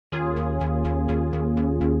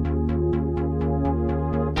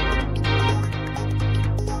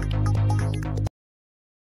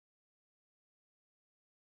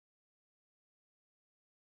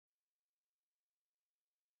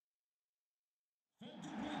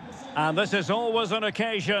And this is always an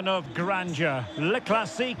occasion of grandeur. Le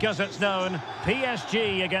Classique, as it's known.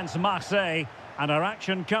 PSG against Marseille. And our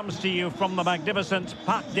action comes to you from the magnificent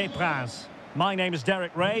Parc des Princes. My name is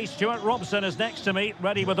Derek Ray. Stuart Robson is next to me,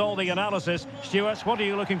 ready with all the analysis. Stuart, what are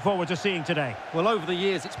you looking forward to seeing today? Well, over the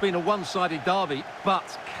years, it's been a one-sided derby.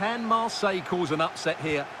 But can Marseille cause an upset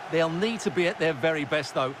here? They'll need to be at their very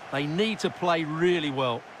best, though. They need to play really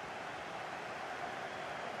well.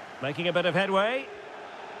 Making a bit of headway.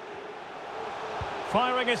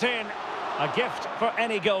 Firing it in. A gift for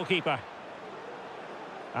any goalkeeper.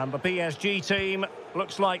 And the PSG team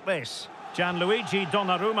looks like this. Gianluigi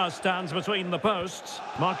Donnarumma stands between the posts.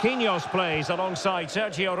 Marquinhos plays alongside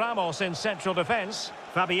Sergio Ramos in central defence.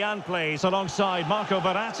 Fabian plays alongside Marco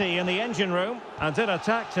Verratti in the engine room. And in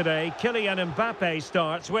attack today, Kylian Mbappe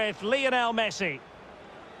starts with Lionel Messi.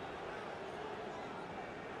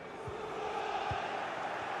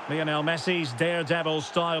 Lionel Messi's daredevil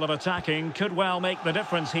style of attacking could well make the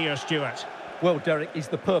difference here, Stuart. Well, Derek, he's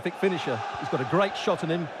the perfect finisher. He's got a great shot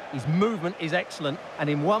on him, his movement is excellent, and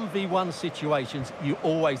in 1v1 situations, you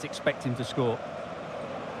always expect him to score.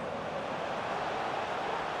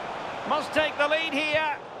 Must take the lead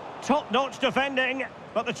here. Top-notch defending,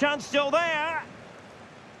 but the chance still there.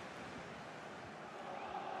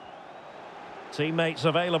 Teammates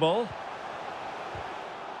available.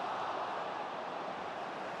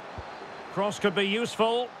 Cross could be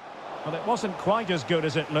useful, but it wasn't quite as good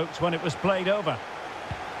as it looked when it was played over.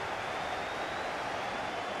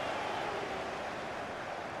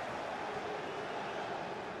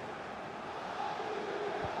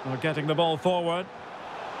 We're getting the ball forward.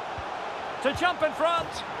 To jump in front.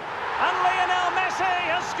 And Lionel Messi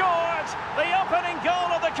has scored! The opening goal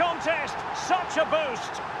of the contest. Such a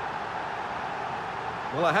boost.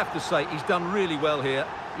 Well, I have to say, he's done really well here.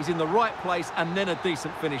 He's in the right place and then a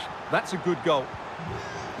decent finish. That's a good goal.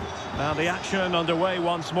 Now the action underway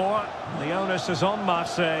once more. The onus is on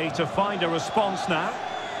Marseille to find a response now.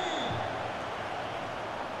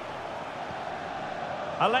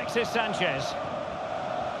 Alexis Sanchez.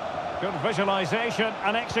 Good visualisation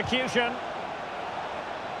and execution.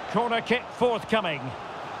 Corner kick forthcoming.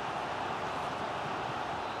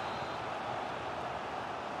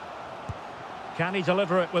 Can he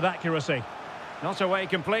deliver it with accuracy? Not away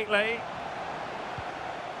completely.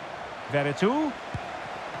 Veretout.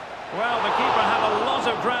 Well, the keeper had a lot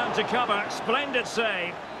of ground to cover. Splendid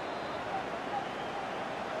save.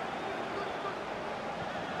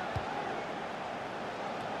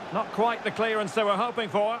 Not quite the clearance they were hoping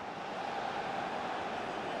for.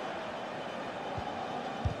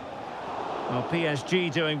 Well,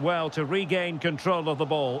 PSG doing well to regain control of the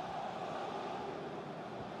ball.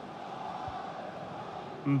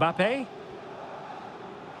 Mbappe.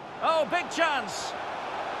 Oh, big chance.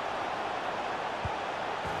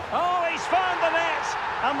 Oh, he's found the net.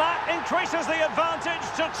 And that increases the advantage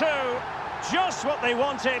to 2. Just what they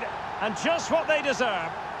wanted and just what they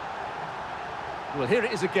deserve. Well, here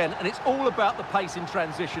it is again, and it's all about the pace in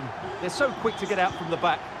transition. They're so quick to get out from the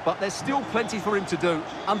back, but there's still plenty for him to do.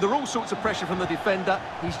 Under all sorts of pressure from the defender,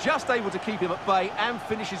 he's just able to keep him at bay and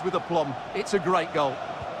finishes with aplomb. It's a great goal.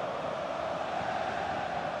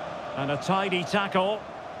 And a tidy tackle.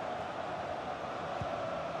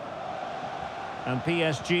 And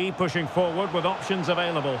PSG pushing forward with options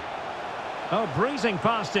available. Oh, breezing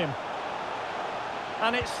past him.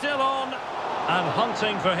 And it's still on. And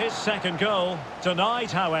hunting for his second goal.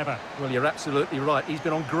 Tonight, however. Well, you're absolutely right. He's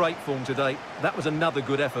been on great form today. That was another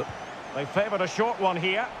good effort. They favoured a short one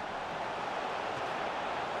here.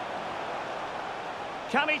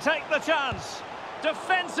 Can he take the chance?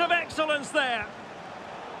 Defensive excellence there.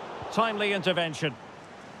 Timely intervention.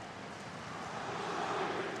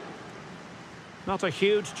 Not a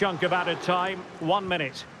huge chunk of added time. 1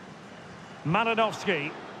 minute.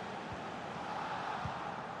 Malinovsky.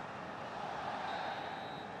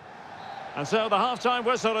 And so the half-time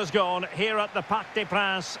whistle has gone here at the Parc des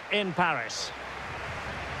Princes in Paris.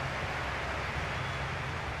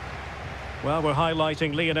 Well, we're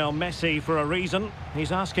highlighting Lionel Messi for a reason.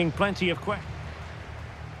 He's asking plenty of questions.